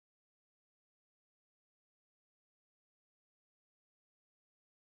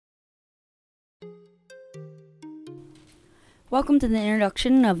Welcome to the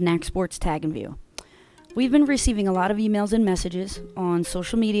introduction of Nacsport Tag&View. We've been receiving a lot of emails and messages on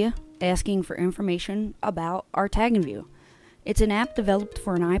social media asking for information about our Tag&View. It's an app developed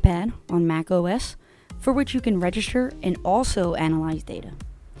for an iPad on Mac OS for which you can register and also analyze data.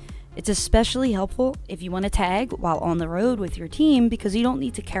 It's especially helpful if you want to tag while on the road with your team because you don't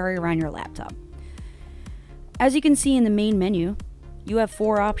need to carry around your laptop. As you can see in the main menu, you have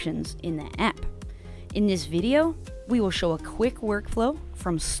 4 options in the app. In this video, we will show a quick workflow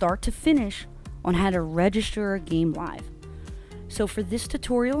from start to finish on how to register a game live. So for this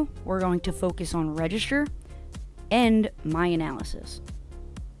tutorial, we're going to focus on register and my analysis.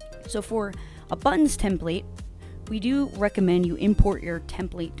 So for a buttons template, we do recommend you import your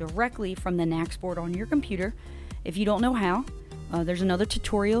template directly from the Nacsport on your computer. If you don't know how, there's another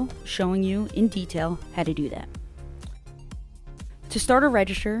tutorial showing you in detail how to do that. To start a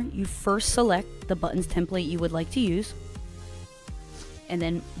register, you first select the buttons template you would like to use. And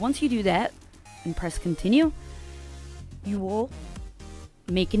then once you do that and press continue, you will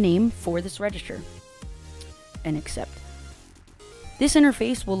make a name for this register and accept. This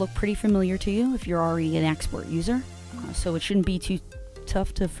interface will look pretty familiar to you if you're already an Nacsport user, so it shouldn't be too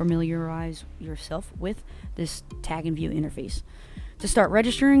tough to familiarize yourself with this Tag&View interface. To start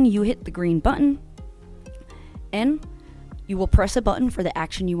registering, you hit the green button and you will press a button for the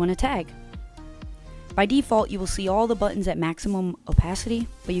action you want to tag. By default, you will see all the buttons at maximum opacity,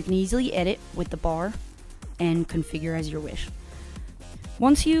 but you can easily edit with the bar and configure as your wish.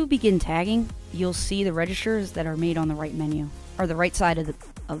 Once you begin tagging, you'll see the registers that are made on the right menu, or the right side of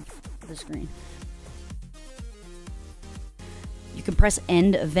the screen. You can press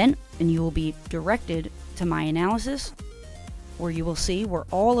End Event, and you will be directed to My Analysis, where you will see where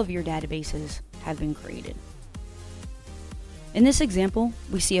all of your databases have been created. In this example,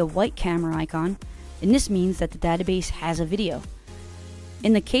 we see a white camera icon, and this means that the database has a video.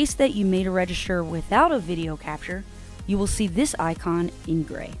 In the case that you made a register without a video capture, you will see this icon in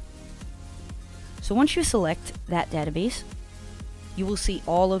gray. So once you select that database, you will see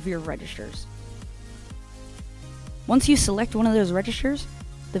all of your registers. Once you select one of those registers,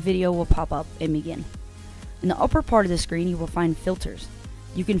 the video will pop up and begin. In the upper part of the screen, you will find filters.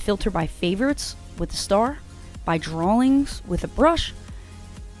 You can filter by favorites with a star, by drawings with a brush,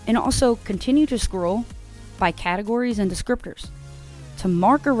 and also continue to scroll by categories and descriptors. To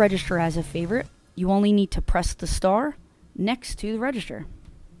mark a register as a favorite, you only need to press the star next to the register.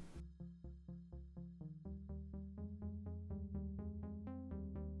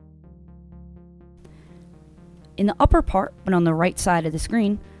 In the upper part, but on the right side of the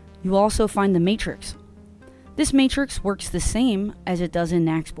screen, you will also find the matrix. This matrix works the same as it does in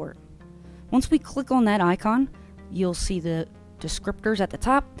Nacsport. Once we click on that icon, you'll see the descriptors at the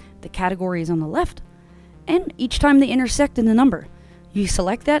top, the categories on the left, and each time they intersect in the number. You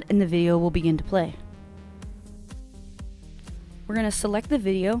select that and the video will begin to play. We're going to select the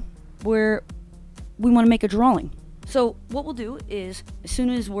video where we want to make a drawing. So what we'll do is, as soon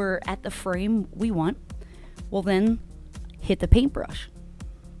as we're at the frame we want, we'll then hit the paintbrush.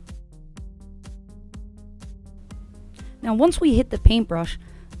 Now once we hit the paintbrush,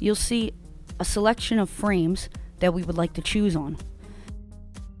 you'll see a selection of frames that we would like to choose on.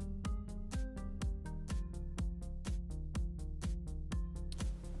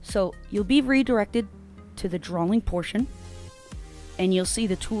 So you'll be redirected to the drawing portion, and you'll see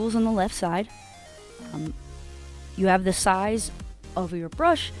the tools on the left side. You have the size of your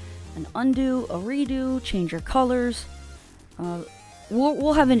brush, an undo, a redo, change your colors.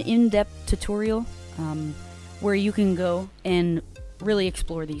 We'll have an in-depth tutorial where you can go and really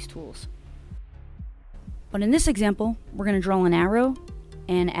explore these tools. But in this example, we're going to draw an arrow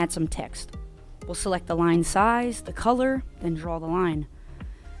and add some text. We'll select the line size, the color, then draw the line.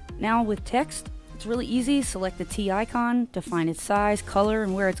 Now with text, it's really easy. Select the T icon to find its size, color,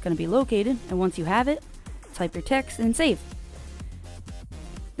 and where it's going to be located. And once you have it, type your text and save.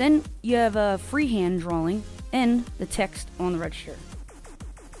 Then you have a freehand drawing and the text on the register.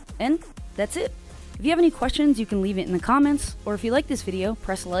 And that's it. If you have any questions, you can leave it in the comments, or if you like this video,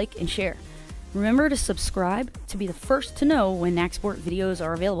 press like and share. Remember to subscribe to be the first to know when Nacsport videos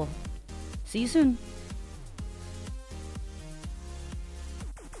are available. See you soon.